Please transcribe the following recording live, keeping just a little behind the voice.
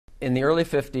in the early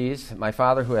 50s, my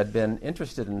father, who had been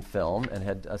interested in film and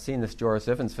had seen this Joris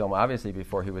Ivens film, obviously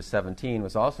before he was 17,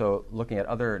 was also looking at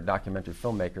other documentary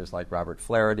filmmakers like Robert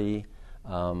Flaherty,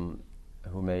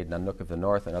 who made Nanook of the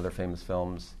North and other famous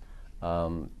films,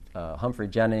 Humphrey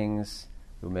Jennings,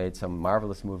 who made some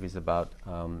marvelous movies about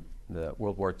the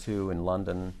World War II in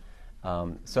London.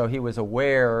 So he was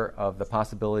aware of the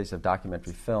possibilities of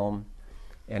documentary film,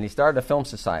 and he started a film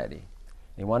society.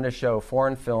 He wanted to show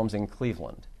foreign films in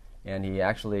Cleveland. And they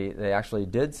actually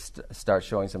did start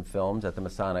showing some films at the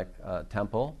Masonic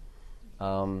Temple,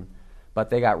 but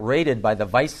they got raided by the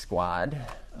Vice Squad.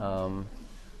 I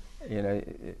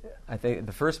think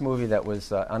the first movie that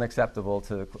was unacceptable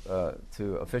to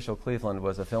official Cleveland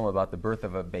was a film about the birth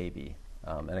of a baby,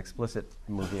 an explicit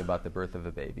movie about the birth of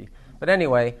a baby. But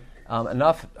anyway,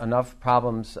 enough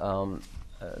problems.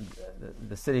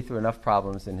 The city threw enough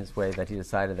problems in his way that he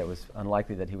decided that it was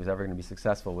unlikely that he was ever going to be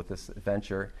successful with this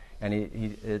venture.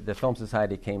 And the Film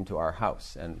Society came to our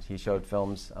house, and he showed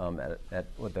films at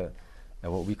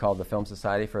what we called the Film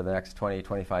Society for the next 20,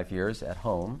 25 years at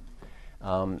home.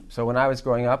 So when I was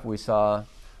growing up, we saw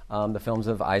the films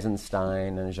of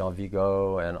Eisenstein and Jean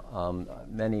Vigo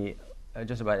and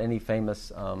just about any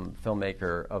famous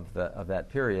filmmaker of that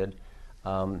period.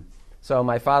 So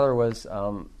my father was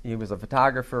he was a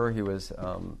photographer. He was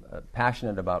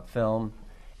passionate about film,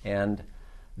 and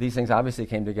these things obviously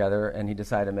came together, and he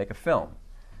decided to make a film.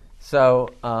 So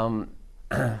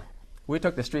we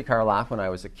took the streetcar lot when I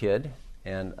was a kid,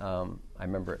 and I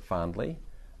remember it fondly.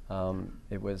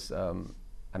 It was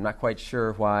I'm not quite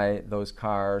sure why those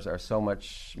cars are so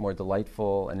much more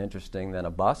delightful and interesting than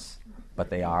a bus,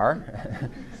 but they are,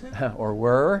 or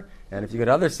were. And if you go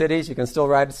to other cities, you can still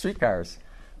ride streetcars.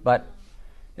 But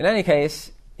in any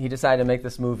case, he decided to make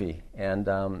this movie,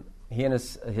 and he and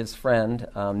his friend,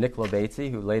 Nick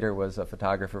Lobatzi, who later was a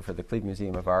photographer for the Cleveland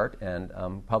Museum of Art, and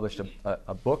published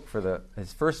a book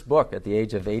his first book at the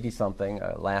age of 80-something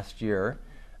last year.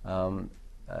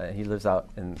 He lives out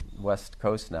in the West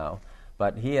Coast now.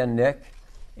 But he and Nick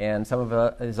and some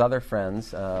of his other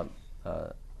friends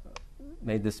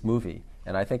made this movie.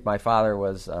 And I think my father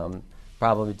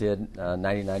probably did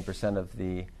 99% of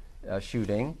the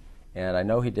shooting, and I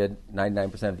know he did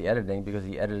 99% of the editing because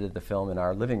he edited the film in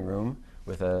our living room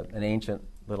with an ancient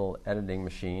little editing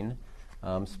machine,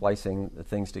 splicing the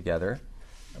things together.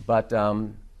 But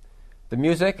the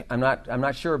music, I'm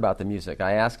not sure about the music.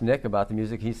 I asked Nick about the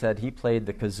music. He said he played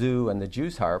the kazoo and the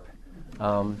Jew's harp,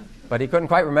 but he couldn't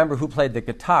quite remember who played the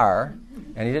guitar,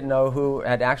 and he didn't know who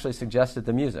had actually suggested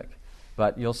the music.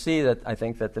 But you'll see that I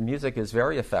think that the music is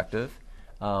very effective,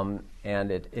 and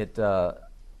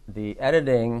the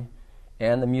editing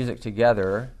and the music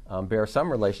together bear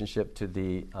some relationship to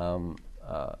the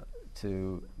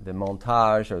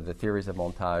montage or the theories of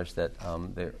montage that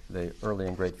the early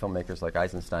and great filmmakers like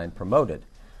Eisenstein promoted.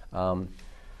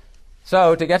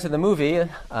 So to get to the movie,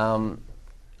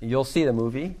 you'll see the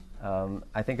movie.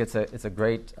 I think it's a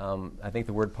great. I think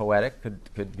the word poetic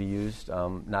could be used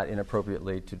not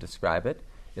inappropriately to describe it.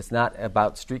 It's not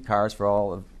about streetcars for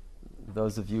all of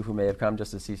those of you who may have come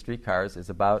just to see streetcars. It's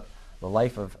about the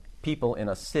life of people in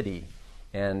a city,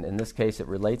 and in this case, it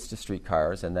relates to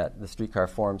streetcars, and that the streetcar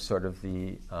forms sort of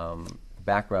the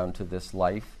background to this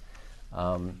life.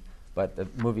 But the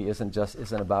movie isn't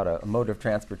about a mode of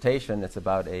transportation. It's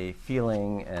about a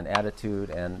feeling and attitude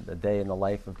and a day in the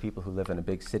life of people who live in a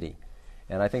big city.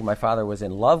 And I think my father was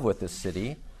in love with this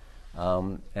city.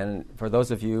 And for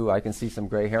those of you, I can see some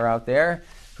gray hair out there,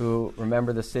 who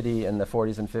remember the city in the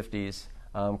 40s and 50s.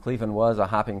 Cleveland was a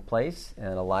hopping place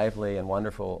and a lively and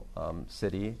wonderful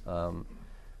city.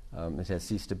 It has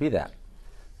ceased to be that.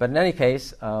 But in any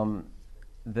case,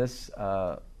 this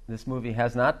movie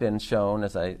has not been shown,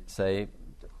 as I say,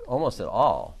 almost at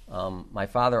all. My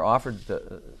father offered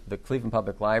the Cleveland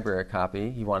Public Library a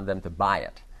copy. He wanted them to buy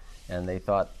it, and they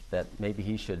thought that maybe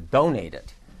he should donate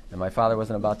it. And my father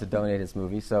wasn't about to donate his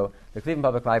movie, so the Cleveland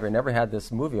Public Library never had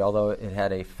this movie, although it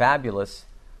had a fabulous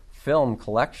film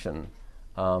collection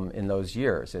in those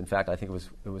years. In fact, I think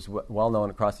it was well known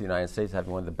across the United States as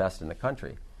having one of the best in the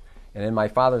country. And in my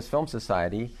father's film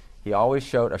society, he always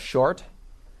showed a short,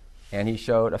 and he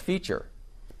showed a feature.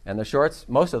 And the shorts,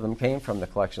 most of them came from the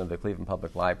collection of the Cleveland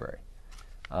Public Library.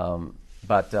 So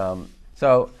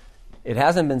it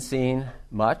hasn't been seen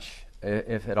much,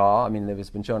 if at all. I mean, it has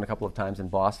been shown a couple of times in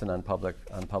Boston on public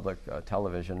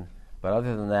television. But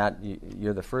other than that,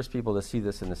 you're the first people to see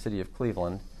this in the city of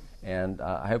Cleveland, and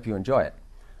I hope you enjoy it.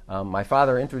 My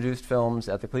father introduced films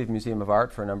at the Cleveland Museum of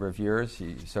Art for a number of years.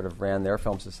 He sort of ran their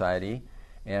film society.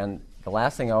 And the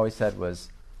last thing I always said was,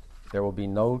 there will be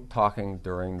no talking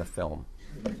during the film.